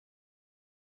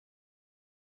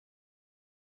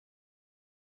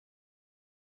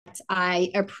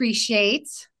I appreciate,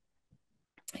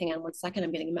 hang on one second,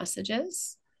 I'm getting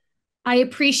messages. I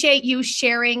appreciate you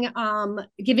sharing,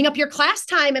 giving up your class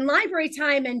time and library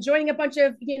time and joining a bunch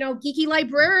of, geeky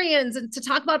librarians and to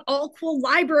talk about all cool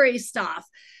library stuff.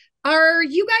 Are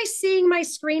you guys seeing my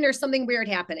screen or something weird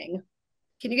happening?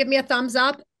 Can you give me a thumbs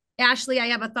up? Ashley, I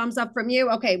have a thumbs up from you.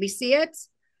 Okay, we see it.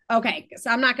 Okay,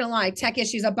 so I'm not going to lie, tech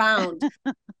issues abound.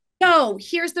 So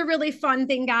here's the really fun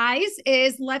thing, guys,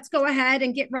 is let's go ahead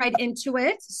and get right into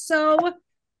it. So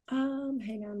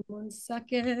hang on one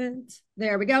second.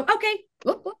 There we go. Okay.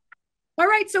 Whoop, whoop. All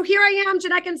right, so here I am,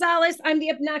 Jenette Gonzalez. I'm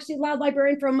the obnoxiously loud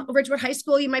librarian from Ridgewood High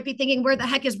School. You might be thinking, where the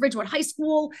heck is Ridgewood High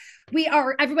School?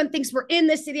 Everyone thinks we're in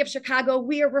the city of Chicago.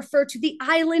 We are referred to the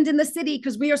island in the city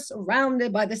because we are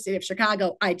surrounded by the city of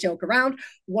Chicago. I joke around,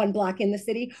 one block in the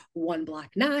city, one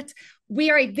block not.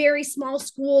 We are a very small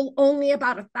school, only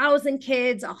about 1,000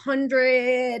 kids,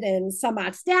 100 and some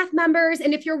odd staff members.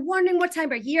 And if you're wondering what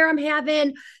time of year I'm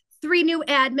having, 3 new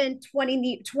admin,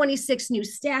 26 new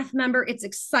staff member. It's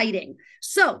exciting.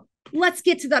 So let's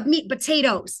get to the meat and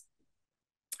potatoes.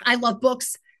 I love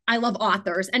books. I love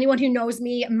authors. Anyone who knows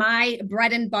me, my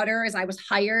bread and butter is I was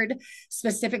hired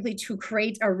specifically to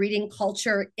create a reading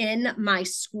culture in my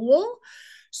school.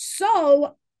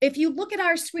 So if you look at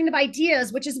our screen of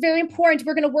ideas, which is very important,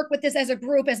 we're going to work with this as a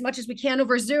group as much as we can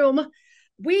over Zoom.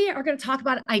 We are going to talk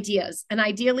about ideas. And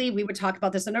ideally, we would talk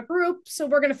about this in a group. So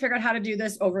we're going to figure out how to do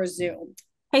this over Zoom.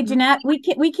 Hey, Jenette,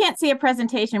 we can't see a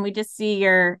presentation. We just see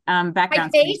your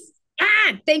background. My face?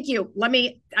 Thank you.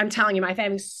 I'm telling you, I'm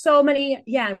having so many.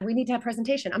 Yeah, we need to have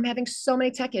presentation. I'm having so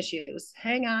many tech issues.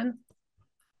 Hang on.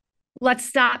 Let's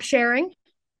stop sharing.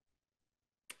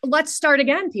 Let's start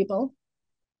again, people.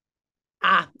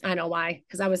 I know why,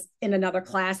 because I was in another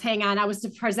class. Hang on, I was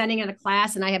presenting in a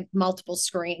class and I have multiple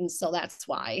screens, so that's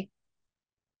why.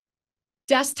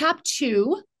 Desktop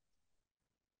 2.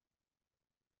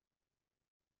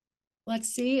 Let's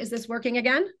see, is this working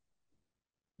again?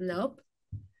 Nope.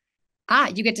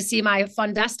 You get to see my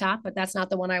fun desktop, but that's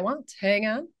not the one I want. Hang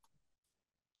on.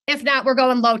 If not, we're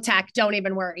going low tech. Don't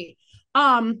even worry.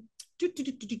 Try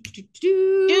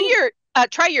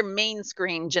your main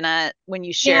screen, Jenette, when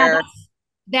you share. Yeah,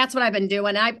 that's what I've been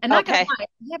doing. I'm not gonna lie,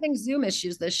 I'm having Zoom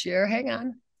issues this year. Hang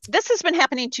on. This has been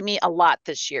happening to me a lot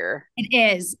this year. It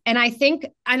is. And I think,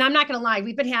 and I'm not gonna lie,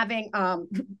 we've been having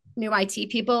new IT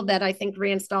people that I think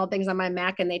reinstalled things on my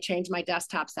Mac and they changed my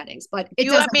desktop settings. But it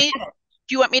doesn't matter.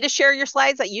 Do you want me to share your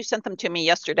slides that you sent them to me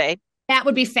yesterday? That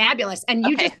would be fabulous. And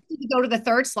you just need to go to the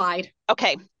third slide.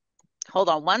 Okay. Hold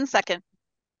on one second.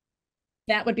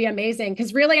 That would be amazing.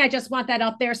 Because really, I just want that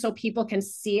up there so people can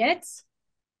see it.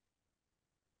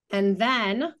 And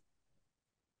then,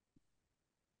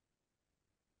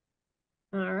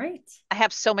 all right. I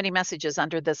have so many messages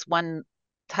under this one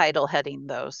title heading,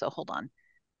 though. So hold on.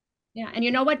 Yeah. And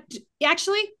you know what?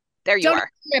 Actually, there you are. Don't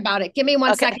worry about it. Give me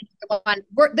one second.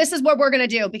 This is what we're going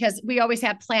to do because we always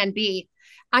have plan B.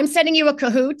 I'm sending you a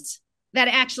Kahoot that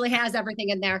actually has everything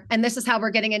in there. And this is how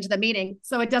we're getting into the meeting.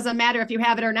 So it doesn't matter if you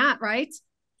have it or not, right?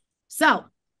 So,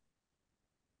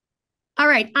 all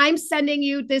right, I'm sending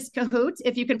you this Kahoot.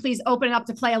 If you can please open it up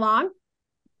to play along.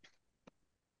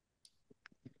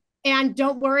 And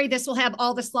don't worry, this will have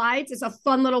all the slides. It's a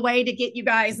fun little way to get you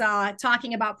guys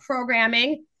talking about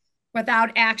programming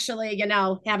without actually,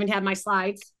 having to have my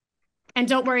slides. And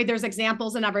don't worry, there's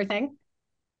examples and everything.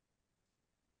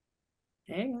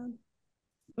 Hang on.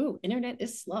 Ooh, internet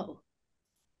is slow.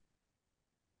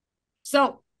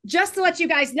 So just to let you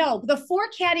guys know, the 4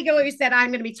 categories that I'm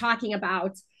going to be talking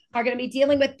about are going to be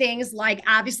dealing with things like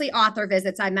obviously author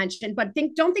visits I mentioned, but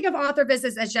don't think of author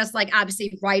visits as just like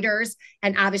obviously writers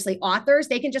and obviously authors.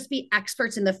 They can just be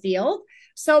experts in the field.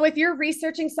 So if you're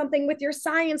researching something with your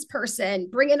science person,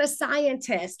 bring in a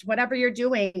scientist, whatever you're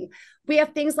doing. We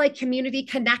have things like community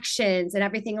connections and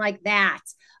everything like that.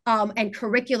 And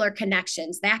curricular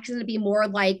connections. That's going to be more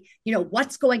like,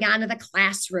 what's going on in the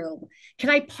classroom? Can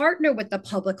I partner with the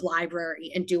public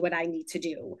library and do what I need to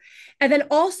do? And then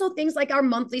also things like our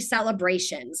monthly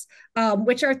celebrations,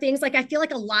 which are things like I feel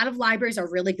like a lot of libraries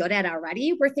are really good at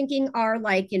already. We're thinking are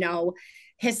like,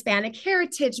 Hispanic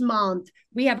Heritage Month.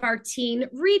 We have our teen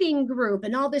reading group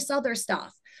and all this other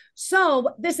stuff.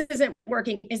 So this isn't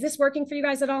working. Is this working for you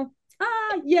guys at all?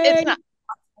 Yay. It's not.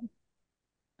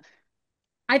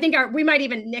 I think we might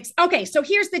even nix. Okay, so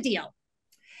here's the deal.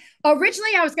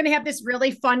 Originally, I was going to have this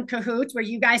really fun Kahoot where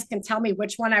you guys can tell me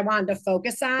which one I wanted to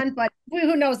focus on, but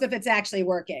who knows if it's actually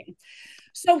working.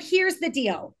 So here's the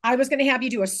deal. I was going to have you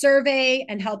do a survey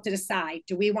and help to decide,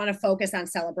 do we want to focus on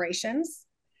celebrations?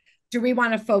 Do we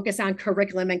want to focus on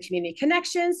curriculum and community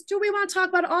connections? Do we want to talk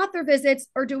about author visits,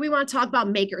 or do we want to talk about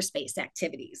makerspace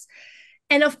activities?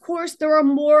 And of course, there are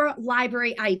more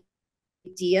library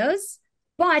ideas,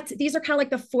 but these are kind of like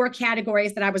the 4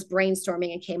 categories that I was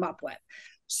brainstorming and came up with.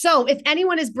 So if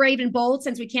anyone is brave and bold,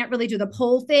 since we can't really do the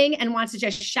poll thing and wants to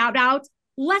just shout out,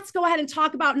 let's go ahead and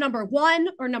talk about number 1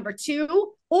 or number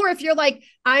 2. Or if you're like,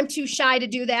 I'm too shy to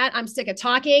do that, I'm sick of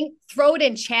talking, throw it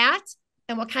in chat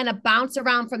and we'll kind of bounce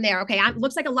around from there. Okay, it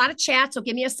looks like a lot of chat, so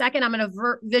give me a second. I'm going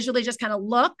to visually just kind of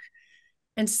look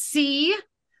and see.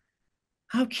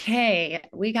 Okay,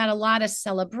 we got a lot of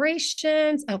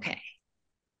celebrations. Okay.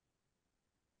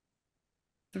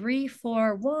 3,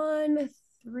 4, 1,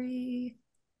 3,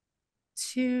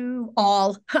 2,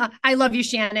 all. I love you,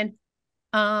 Shannon.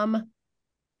 Curricular,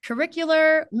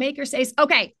 makerspace.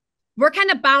 Okay, we're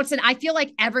kind of bouncing. I feel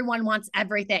like everyone wants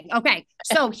everything. Okay,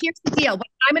 so here's the deal. What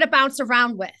I'm going to bounce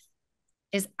around with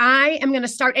is I am going to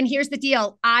start. And here's the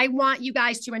deal. I want you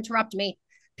guys to interrupt me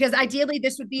because ideally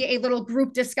this would be a little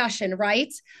group discussion,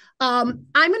 right? I'm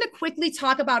going to quickly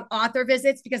talk about author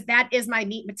visits because that is my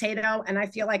meat and potato. And I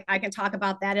feel like I can talk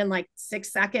about that in like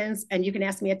 6 seconds and you can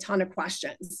ask me a ton of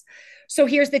questions. So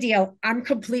here's the deal. I'm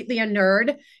completely a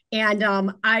nerd and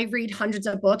I read hundreds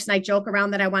of books and I joke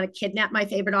around that I want to kidnap my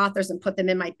favorite authors and put them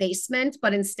in my basement,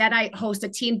 but instead I host a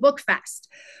teen book fest.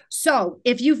 So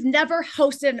if you've never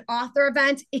hosted an author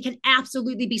event, it can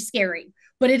absolutely be scary,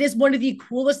 but it is one of the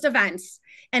coolest events.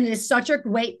 And it is such a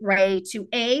great way to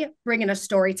A, bring in a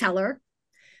storyteller,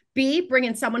 B, bring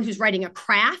in someone who's writing a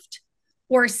craft,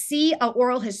 or C, an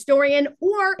oral historian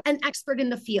or an expert in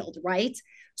the field, right?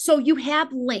 So you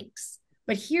have links.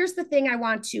 But here's the thing I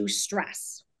want to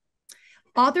stress.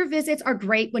 Author visits are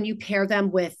great when you pair them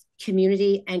with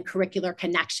community and curricular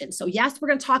connections. So yes, we're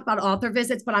going to talk about author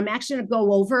visits, but I'm actually going to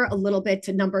go over a little bit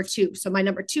to number 2. So my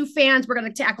number 2 fans, we're going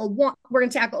to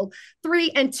tackle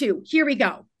 3 and 2. Here we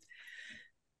go.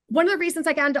 One of the reasons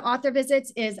I got into author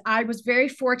visits is I was very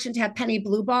fortunate to have Penny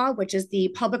Bluebaugh, which is the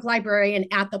public librarian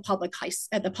at the public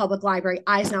library,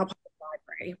 Eisenhower Public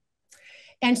Library.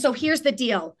 And so here's the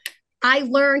deal. I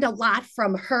learned a lot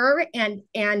from her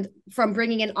and from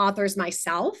bringing in authors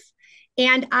myself,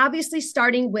 and obviously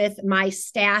starting with my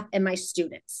staff and my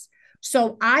students.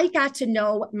 So I got to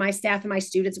know my staff and my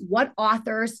students. What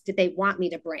authors did they want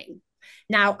me to bring?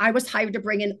 Now, I was hired to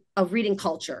bring in a reading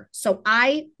culture. So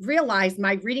I realized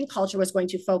my reading culture was going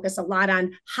to focus a lot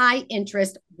on high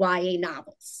interest YA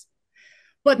novels.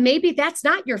 But maybe that's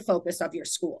not your focus of your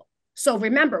school. So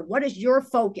remember, what is your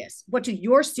focus? What do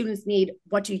your students need?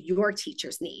 What do your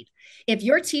teachers need? If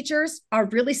your teachers are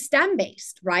really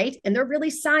STEM-based, right? And they're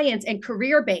really science and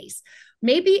career-based,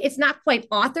 maybe it's not quite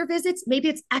author visits, maybe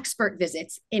it's expert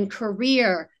visits in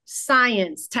career,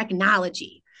 science,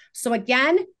 technology. So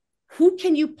again, who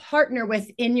can you partner with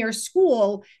in your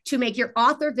school to make your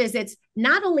author visits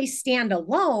not only stand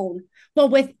alone,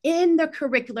 but within the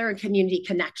curricular and community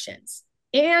connections?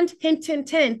 And hint, hint,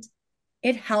 hint,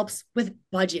 it helps with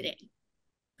budgeting.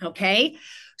 Okay.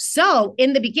 So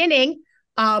in the beginning,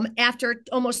 after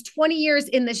almost 20 years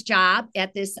in this job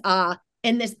at this,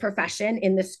 in this profession,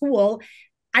 in the school,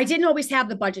 I didn't always have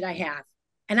the budget I have.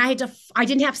 And I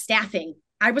didn't have staffing.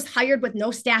 I was hired with no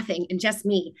staffing and just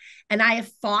me. And I have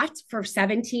fought for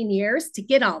 17 years to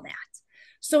get all that.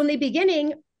 So in the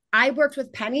beginning, I worked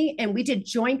with Penny and we did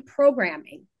joint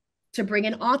programming to bring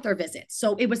in author visits.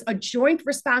 So it was a joint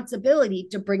responsibility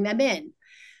to bring them in.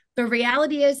 The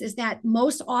reality is that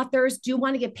most authors do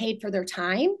want to get paid for their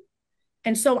time.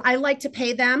 And so I like to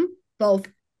pay them both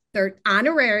their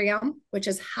honorarium, which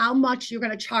is how much you're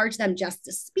going to charge them just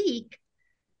to speak,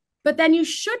 but then you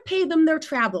should pay them their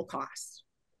travel costs.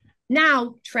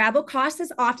 Now, travel costs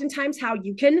is oftentimes how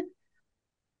you can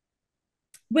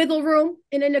wiggle room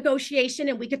in a negotiation,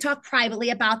 and we could talk privately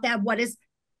about that. What is,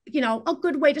 a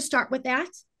good way to start with that?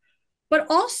 But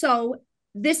also,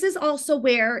 this is also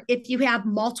where if you have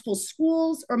multiple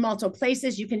schools or multiple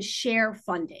places, you can share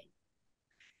funding.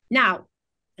 Now,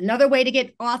 another way to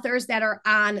get authors that are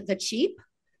on the cheap,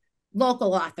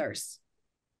 local authors.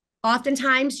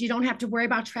 Oftentimes, you don't have to worry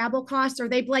about travel costs, or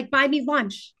they'd like, buy me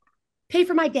lunch, pay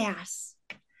for my gas.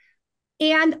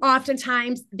 And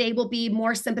oftentimes they will be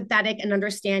more sympathetic and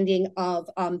understanding of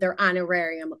their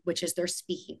honorarium, which is their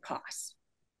speaking costs.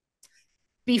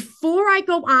 Before I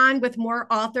go on with more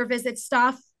author visit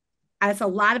stuff, that's a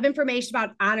lot of information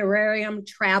about honorarium,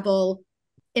 travel.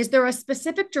 Is there a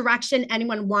specific direction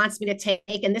anyone wants me to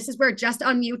take? And this is where just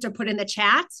unmute or put in the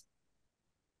chat.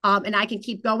 And I can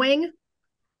keep going.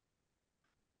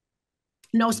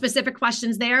 No specific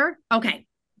questions there? Okay.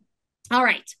 All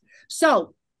right.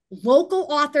 So local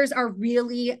authors are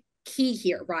really key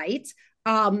here, right?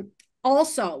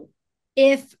 Also,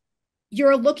 if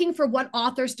you're looking for what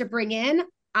authors to bring in,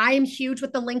 I am huge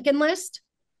with the Lincoln list.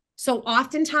 So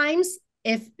oftentimes,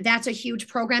 if that's a huge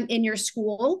program in your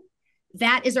school,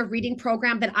 that is a reading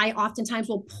program that I oftentimes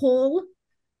will pull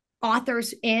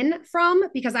authors in from,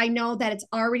 because I know that it's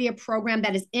already a program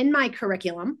that is in my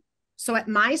curriculum. So at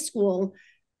my school,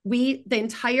 the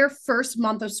entire first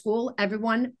month of school,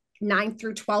 everyone 9th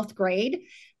through 12th grade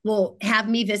will have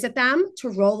me visit them to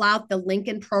roll out the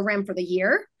Lincoln program for the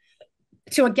year,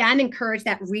 to again encourage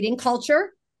that reading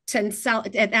culture, to sell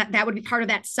that would be part of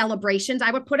that celebrations,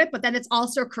 I would put it. But then it's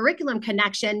also a curriculum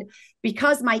connection,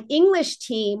 because my English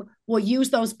team will use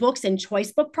those books in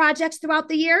choice book projects throughout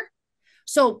the year.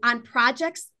 So on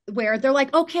projects where they're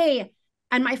like, okay,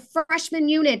 and my freshman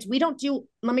unit, we don't do,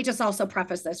 let me just also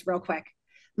preface this real quick.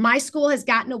 My school has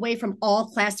gotten away from all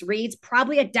class reads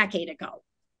probably a decade ago.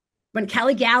 When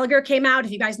Kelly Gallagher came out,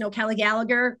 if you guys know Kelly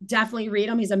Gallagher, definitely read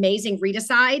him. He's amazing. Read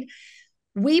Aside.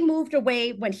 We moved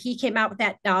away when he came out with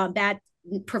that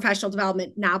professional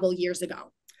development novel years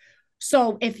ago.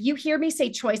 So if you hear me say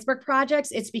choice book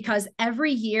projects, it's because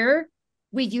every year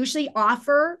we usually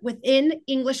offer within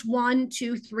English 1,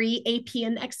 2, 3, AP,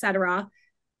 and etc.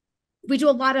 We do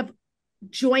a lot of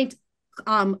joint,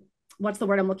 what's the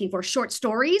word I'm looking for? Short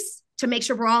stories, to make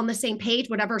sure we're all on the same page,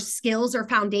 whatever skills or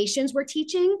foundations we're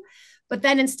teaching. But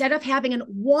then instead of having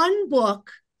one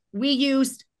book, we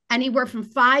used anywhere from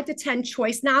 5 to 10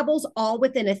 choice novels, all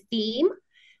within a theme.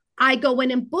 I go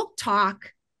in and book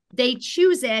talk, they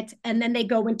choose it, and then they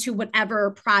go into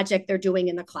whatever project they're doing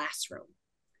in the classroom.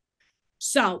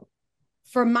 So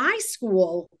for my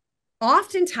school,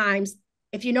 oftentimes,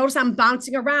 if you notice, I'm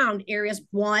bouncing around areas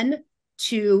 1,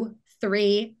 2,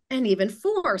 3, and even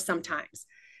 4 sometimes.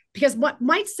 Because what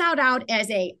might sound out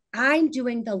as I'm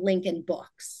doing the Lincoln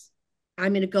books,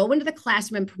 I'm going to go into the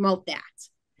classroom and promote that.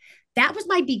 That was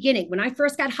my beginning. When I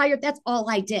first got hired, that's all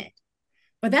I did.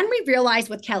 But then we realized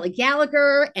with Kelly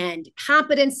Gallagher and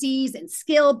competencies and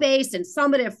skill-based and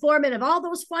summative, formative, all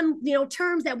those fun,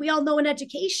 terms that we all know in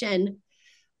education,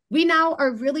 we now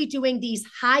are really doing these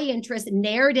high interest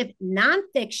narrative,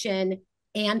 nonfiction,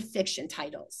 and fiction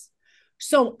titles.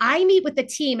 So I meet with the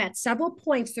team at several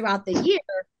points throughout the year,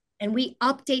 and we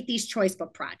update these choice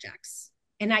book projects.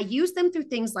 And I use them through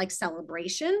things like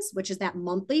celebrations, which is that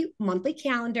monthly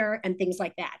calendar and things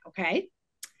like that, okay?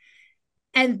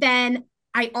 And then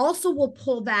I also will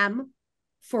pull them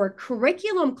for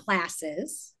curriculum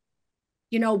classes.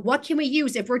 What can we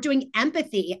use? If we're doing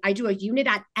empathy, I do a unit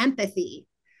on empathy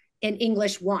in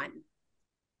English 1.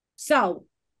 So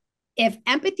if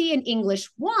empathy in English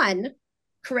 1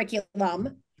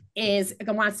 curriculum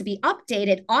wants to be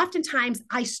updated, oftentimes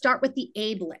I start with the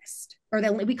ABE list, or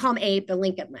we call them ABE, the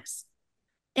Lincoln list.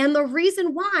 And the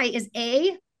reason why is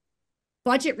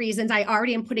budget reasons. I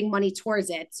already am putting money towards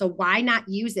it. So why not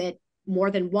use it more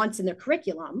than once in the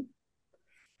curriculum?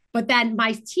 But then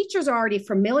my teachers are already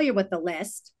familiar with the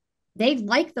list. They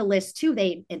like the list too.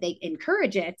 They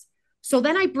encourage it. So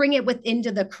then I bring it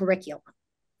into the curriculum.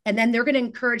 And then they're going to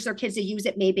encourage their kids to use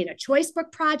it maybe in a choice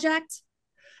book project,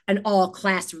 an all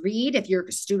class read, if your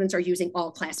students are using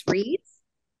all class reads,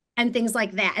 and things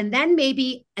like that. And then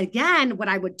maybe, again, what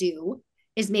I would do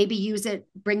is maybe use it,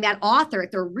 bring that author,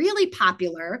 if they're really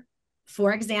popular.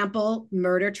 For example,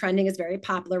 Murder Trending is very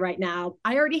popular right now.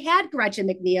 I already had Gretchen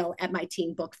McNeil at my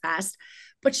Teen Book Fest,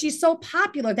 but she's so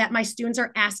popular that my students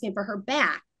are asking for her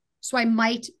back. So I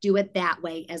might do it that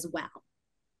way as well.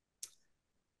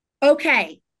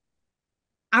 Okay,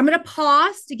 I'm going to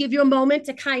pause to give you a moment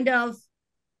to kind of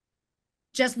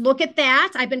just look at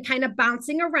that. I've been kind of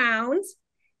bouncing around,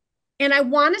 and I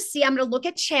want to see, I'm going to look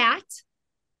at chat,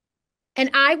 and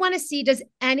I want to see, does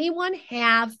anyone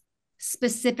have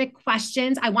specific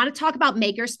questions? I want to talk about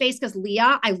makerspace, because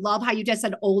Leah, I love how you just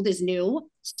said old is new.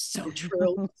 So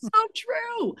true. So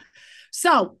true.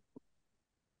 So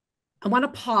I want to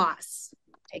pause.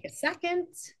 Take a second.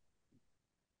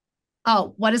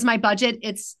 Oh, what is my budget?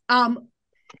 It's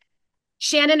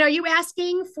Shannon, are you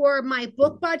asking for my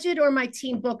book budget or my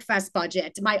Teen Book Fest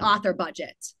budget, my author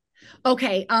budget?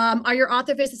 Okay. Are your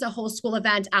author visits a whole school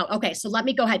event out? Okay. So let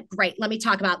me go ahead. Great. Let me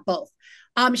talk about both.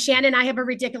 Shannon, I have a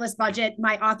ridiculous budget.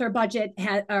 My author budget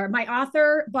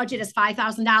is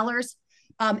 $5,000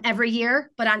 every year.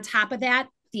 But on top of that,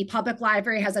 the public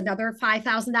library has another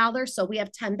 $5,000. So we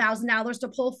have $10,000 to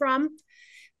pull from.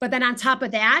 But then on top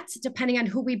of that, depending on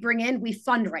who we bring in, we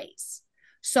fundraise.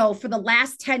 So for the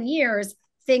last 10 years,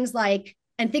 things like,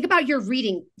 and think about your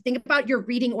reading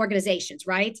organizations,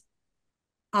 right?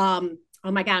 Oh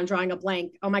my God, I'm drawing a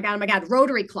blank. Oh my God,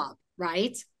 Rotary Club,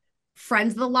 right?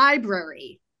 Friends of the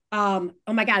Library, Oh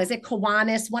my God, is it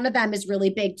Kiwanis? One of them is really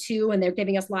big too, and they're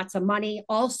giving us lots of money.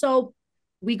 Also,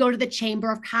 we go to the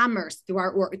Chamber of Commerce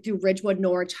through Ridgewood,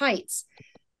 Norwich Heights.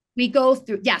 We go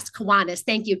through, yes, Kiwanis.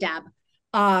 Thank you, Deb.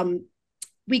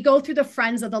 We go through the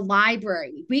Friends of the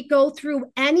Library. We go through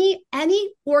any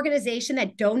organization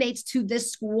that donates to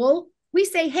this school. We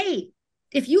say, hey,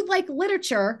 if you like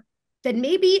literature, then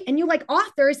maybe, and you like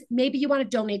authors, maybe you want to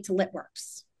donate to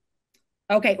LitWorks.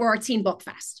 Okay, or our Teen Book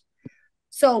Fest.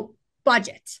 So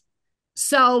budget.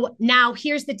 So now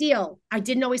here's the deal. I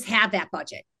didn't always have that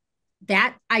budget.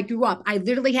 That I grew up, I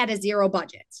literally had a zero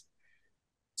budget.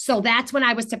 So that's when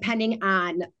I was depending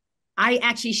on, I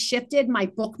actually shifted my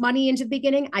book money into the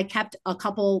beginning. I kept a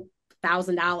couple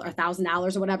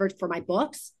 $1,000 or whatever for my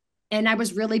books. And I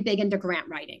was really big into grant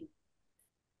writing.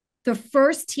 The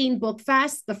first Teen Book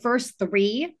Fest, the first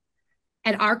 3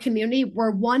 at our community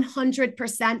were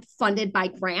 100% funded by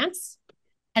grants.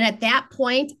 And at that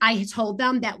point, I told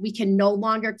them that we can no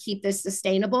longer keep this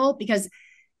sustainable, because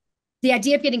the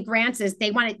idea of getting grants is they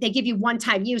give you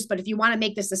one-time use, but if you want to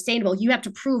make this sustainable, you have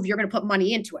to prove you're going to put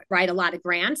money into it, right? A lot of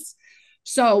grants.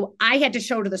 So I had to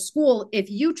show to the school, if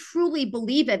you truly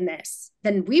believe in this,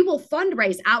 then we will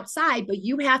fundraise outside, but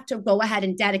you have to go ahead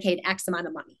and dedicate X amount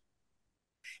of money.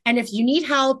 And if you need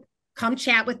help, come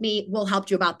chat with me. We'll help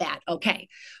you about that. Okay.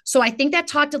 So I think that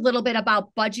talked a little bit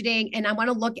about budgeting, and I want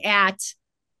to look at,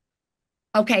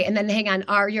 okay, and then hang on,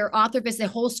 are your author visit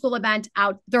whole school event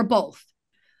out? They're both.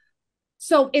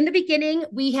 So in the beginning,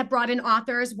 we have brought in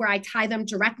authors where I tie them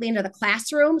directly into the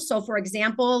classroom. So for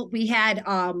example, we had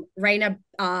Raina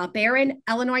Barron,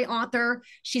 Illinois author.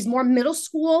 She's more middle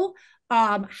school,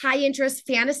 high interest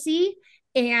fantasy.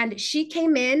 And she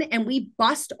came in and we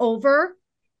bussed over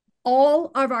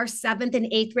all of our 7th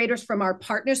and 8th graders from our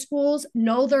partner schools.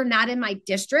 No, they're not in my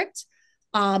district.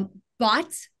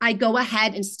 But I go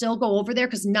ahead and still go over there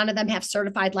because none of them have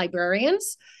certified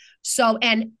librarians. So,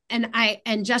 and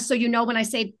just so you know, when I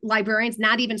say librarians,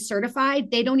 not even certified,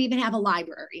 they don't even have a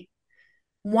library.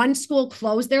 One school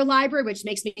closed their library, which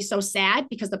makes me so sad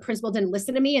because the principal didn't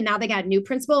listen to me. And now they got a new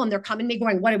principal and they're coming to me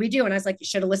going, what do we do? And I was like, you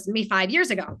should have listened to me 5 years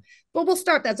ago, but we'll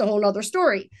start. That's a whole other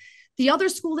story. The other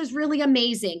school is really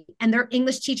amazing. And their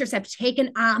English teachers have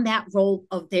taken on that role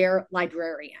of their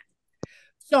librarian.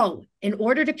 So in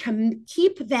order to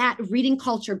keep that reading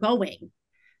culture going,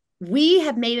 we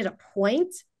have made it a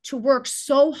point to work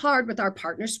so hard with our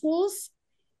partner schools,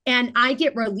 and I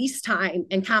get release time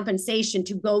and compensation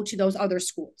to go to those other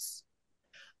schools.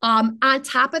 On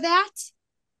top of that,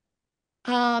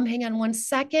 hang on one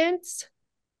second.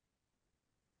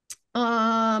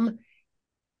 I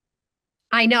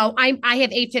know I have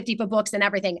 $850 for books and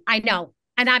everything. I know,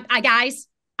 and I guys,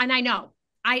 and I know.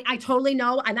 I totally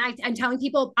know. And I'm telling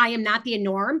people I am not the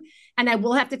norm. And I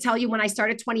will have to tell you, when I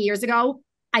started 20 years ago,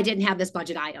 I didn't have this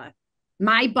budget either.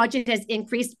 My budget has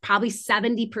increased probably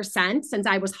 70% since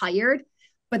I was hired,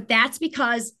 but that's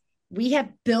because we have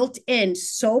built in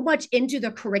so much into the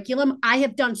curriculum. I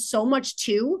have done so much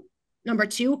too. Number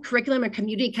 2, curriculum and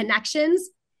community connections,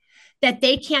 that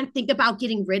they can't think about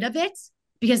getting rid of it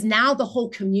because now the whole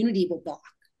community will balk.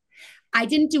 I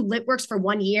didn't do LitWorks for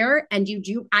 1 year, and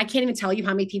I can't even tell you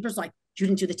how many people's like, you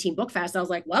didn't do the Teen Book Fest. I was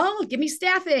like, well, give me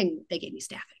staffing. They gave me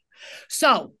staffing.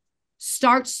 So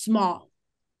start small.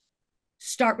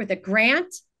 Start with a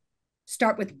grant,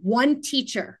 start with one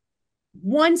teacher,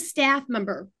 one staff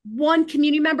member, one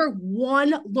community member,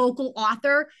 one local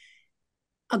author.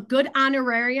 A good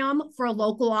honorarium for a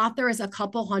local author is a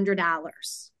couple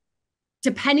 $100.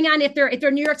 Depending on if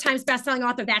they're New York Times bestselling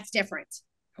author, that's different.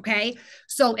 Okay.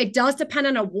 So it does depend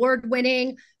on award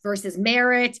winning versus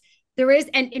merit. There is,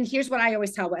 and here's what I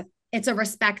always tell with, it's a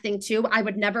respect thing too. I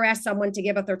would never ask someone to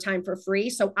give up their time for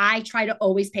free. So I try to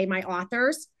always pay my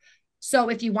authors. So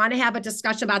if you want to have a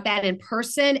discussion about that in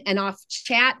person and off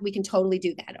chat, we can totally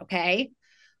do that. Okay.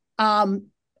 And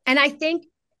I think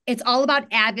it's all about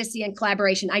advocacy and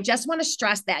collaboration. I just want to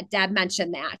stress that Deb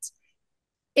mentioned that.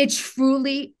 It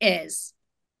truly is.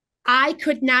 I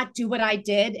could not do what I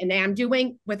did and am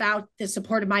doing without the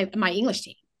support of my English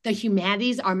team. The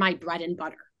humanities are my bread and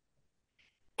butter.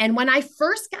 And when I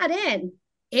first got in,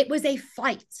 it was a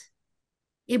fight.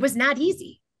 It was not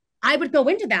easy. I would go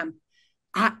into them.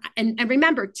 And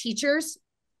remember, teachers,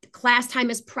 class time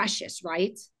is precious,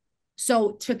 right?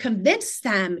 So to convince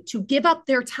them to give up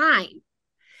their time,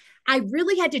 I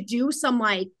really had to do some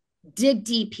like dig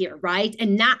deep here, right?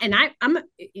 And I'm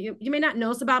you may not know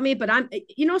this about me, but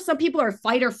some people are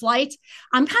fight or flight.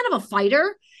 I'm kind of a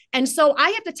fighter. And so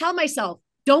I have to tell myself,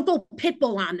 don't go pit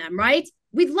bull on them, right?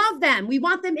 We love them. We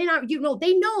want them in our,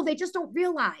 they know, they just don't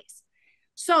realize.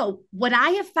 So what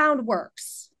I have found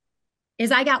works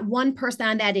is I got one person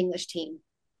on that English team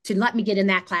to let me get in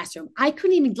that classroom. I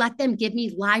couldn't even let them give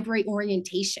me library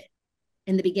orientation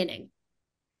in the beginning.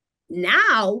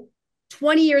 Now,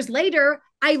 20 years later,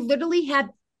 I literally have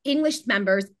English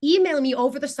members email me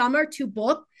over the summer to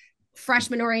book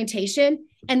freshman orientation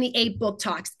and the 8 book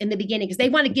talks in the beginning because they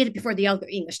want to get it before the other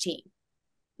English team,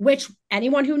 which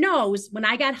anyone who knows, when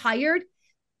I got hired,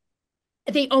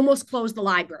 they almost closed the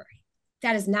library.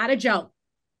 That is not a joke.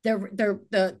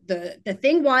 The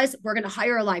thing was, we're going to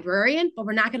hire a librarian, but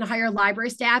we're not going to hire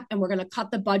library staff, and we're going to cut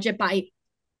the budget by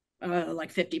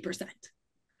like 50%.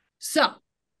 So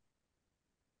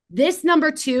this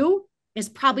number 2 is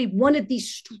probably one of the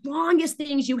strongest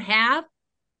things you have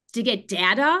to get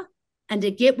data and to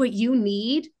get what you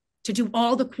need to do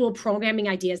all the cool programming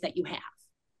ideas that you have.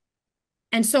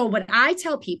 And so what I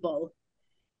tell people,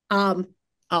 oh,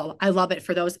 I love it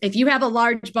for those. If you have a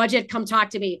large budget, come talk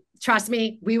to me. Trust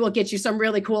me, we will get you some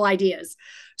really cool ideas.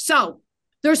 So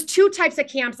there's 2 types of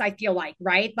camps, I feel like,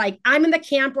 right? Like I'm in the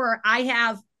camp where I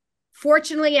have,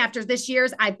 fortunately, after this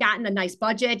year's, I've gotten a nice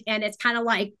budget, and it's kind of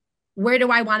like, where do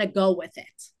I want to go with it?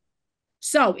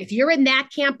 So if you're in that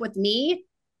camp with me,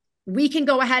 we can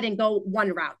go ahead and go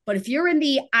one route. But if you're in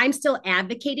the I'm still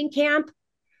advocating camp,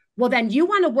 well, then you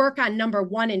want to work on number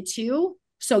 1 and 2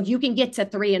 so you can get to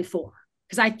 3 and 4.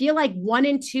 Because I feel like 1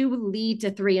 and 2 lead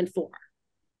to 3 and 4.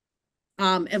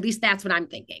 At least that's what I'm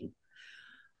thinking.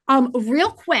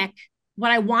 Real quick,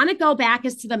 what I want to go back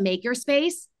is to the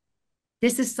makerspace.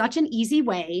 This is such an easy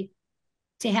way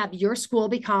to have your school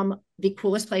become the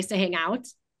coolest place to hang out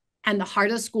and the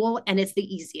heart of the school, and it's the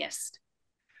easiest.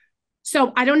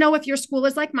 So I don't know if your school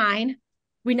is like mine.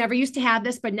 We never used to have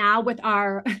this, but now with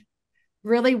our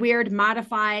really weird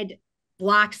modified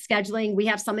block scheduling, we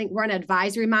have something, we're an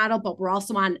advisory model, but we're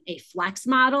also on a flex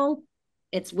model.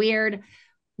 It's weird.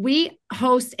 We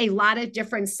host a lot of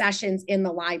different sessions in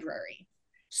the library.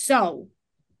 So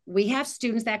we have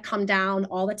students that come down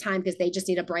all the time because they just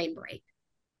need a brain break.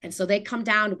 And so they come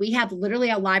down. We have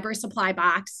literally a library supply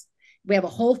box. We have a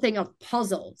whole thing of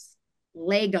puzzles,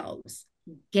 Legos,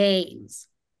 games,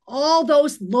 all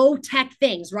those low-tech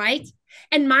things, right?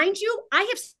 And mind you, I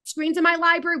have screens in my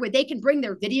library where they can bring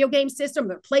their video game system,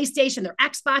 their PlayStation, their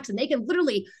Xbox, and they can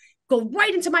literally go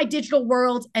right into my digital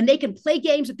world and they can play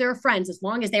games with their friends as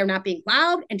long as they're not being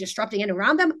loud and disrupting anyone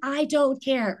around them. I don't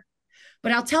care.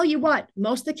 But I'll tell you what,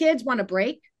 most of the kids want a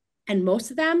break, and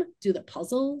most of them do the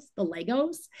puzzles, the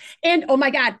Legos. And oh my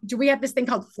God, do we have this thing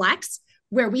called Flex,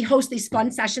 where we host these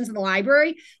fun sessions in the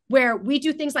library where we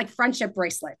do things like friendship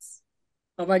bracelets.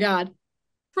 Oh my God,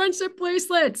 friendship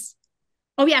bracelets.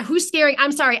 Oh yeah, who's scaring?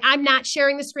 I'm sorry, I'm not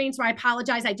sharing the screen, so I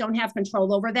apologize. I don't have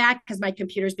control over that because my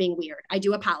computer's being weird. I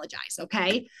do apologize,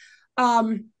 okay?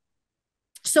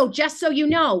 So just so you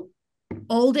know,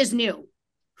 old is new,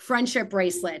 friendship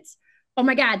bracelets. Oh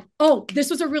my God. Oh, this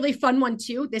was a really fun one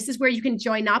too. This is where you can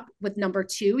join up with number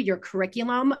 2, your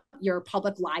curriculum, your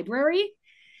public library.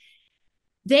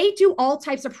 They do all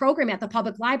types of programming at the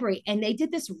public library, and they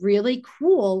did this really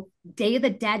cool Day of the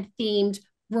Dead themed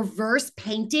reverse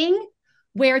painting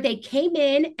where they came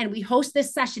in and we host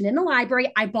this session in the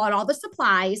library. I bought all the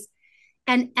supplies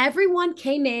and everyone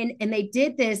came in and they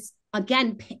did this,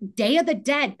 again, Day of the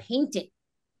Dead painting.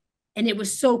 And it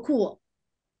was so cool.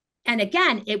 And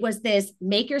again, it was this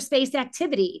makerspace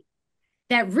activity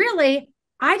that really,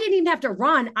 I didn't even have to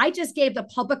run. I just gave the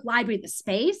public library the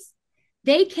space.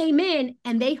 They came in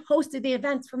and they hosted the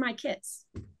events for my kids.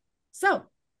 So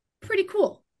pretty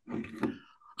cool.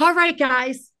 All right,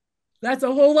 guys. That's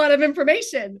a whole lot of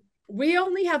information. We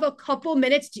only have a couple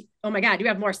minutes. Oh my God, you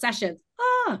have more sessions.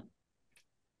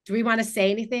 Do we want to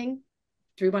say anything?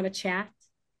 Do we want to chat?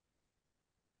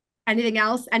 Anything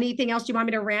else? Anything else you want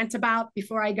me to rant about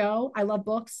before I go? I love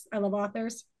books. I love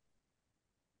authors.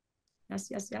 Yes,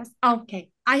 yes, yes.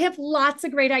 Okay. I have lots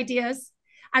of great ideas.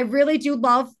 I really do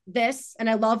love this. And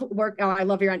I love work. Oh, I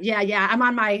love your, yeah. I'm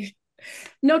on my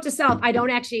note to self. I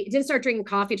didn't start drinking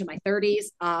coffee till my 30s.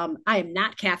 I am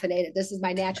not caffeinated. This is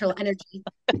my natural energy.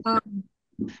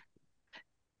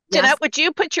 Jenette, yes. would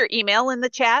you put your email in the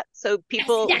chat so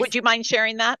people, yes. Would you mind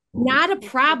sharing that? Not a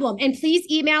problem. And please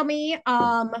email me.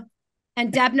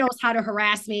 And Deb knows how to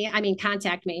harass me.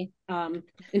 Contact me. And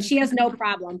she has no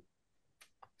problem.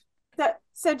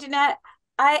 So Jenette,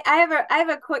 I have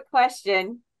a quick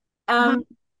question.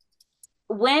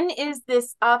 When is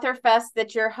this Author Fest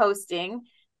that you're hosting?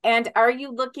 And are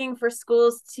you looking for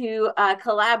schools to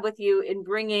collab with you in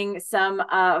bringing some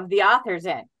of the authors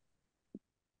in?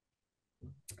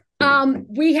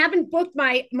 We haven't booked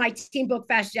my Teen Book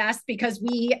Fest, Jess, because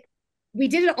we we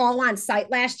did it all on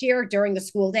site last year during the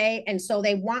school day. And so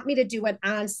they want me to do it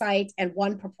on site and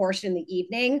one proportion in the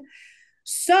evening.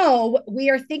 So we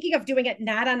are thinking of doing it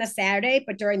not on a Saturday,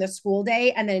 but during the school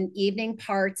day and then an evening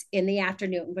part in the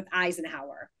afternoon with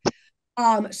Eisenhower.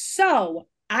 So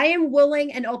I am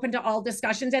willing and open to all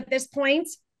discussions at this point.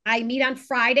 I meet on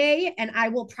Friday and I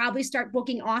will probably start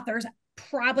booking authors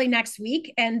probably next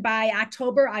week. And by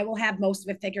October, I will have most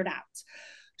of it figured out.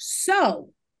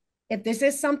 So if this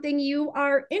is something you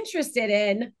are interested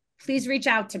in, please reach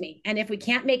out to me. And if we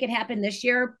can't make it happen this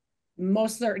year,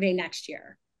 most certainly next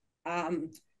year.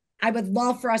 I would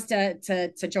love for us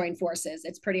to join forces.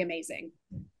 It's pretty amazing.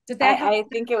 Does that help? I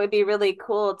think it would be really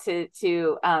cool to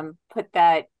put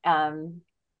that,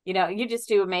 you just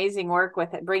do amazing work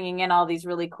with it, bringing in all these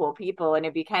really cool people, and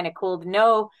it'd be kind of cool to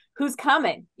know who's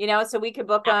coming, so we could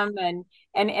book them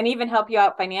and even help you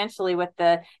out financially with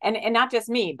and not just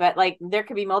me, but like there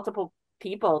could be multiple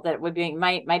people that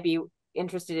might be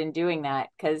interested in doing that,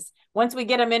 because once we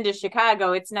get them into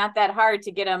Chicago, it's not that hard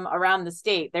to get them around the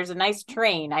state. There's a nice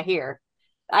train, I hear.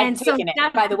 I've taken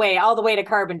it, by the way, all the way to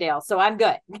Carbondale, so I'm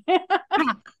good.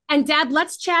 And Deb,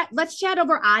 let's chat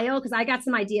over IO, because I got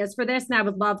some ideas for this, and I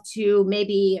would love to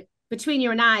maybe between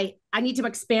you and I need to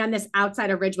expand this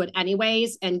outside of Ridgewood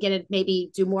anyways, and get it,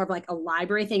 maybe do more of like a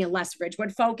library thing and less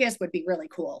Ridgewood focus would be really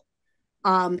cool.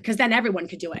 Because then everyone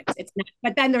could do it. It's not,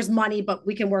 but then there's money, but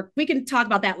we can talk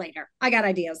about that later. I got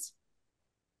ideas.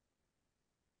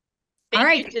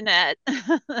 Thank you, Jenette.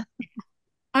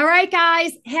 All right,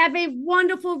 guys, have a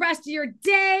wonderful rest of your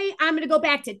day. I'm going to go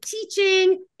back to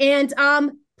teaching, and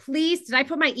please, did I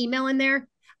put my email in there?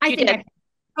 I think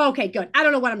okay, good. I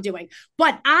don't know what I'm doing,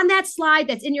 but on that slide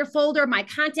that's in your folder, my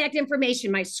contact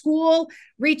information, my school,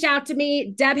 reach out to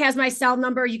me. Deb has my cell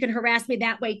number. You can harass me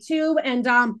that way too. And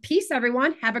peace,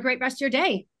 everyone. Have a great rest of your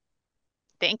day.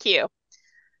 Thank you.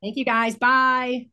 Thank you, guys. Bye.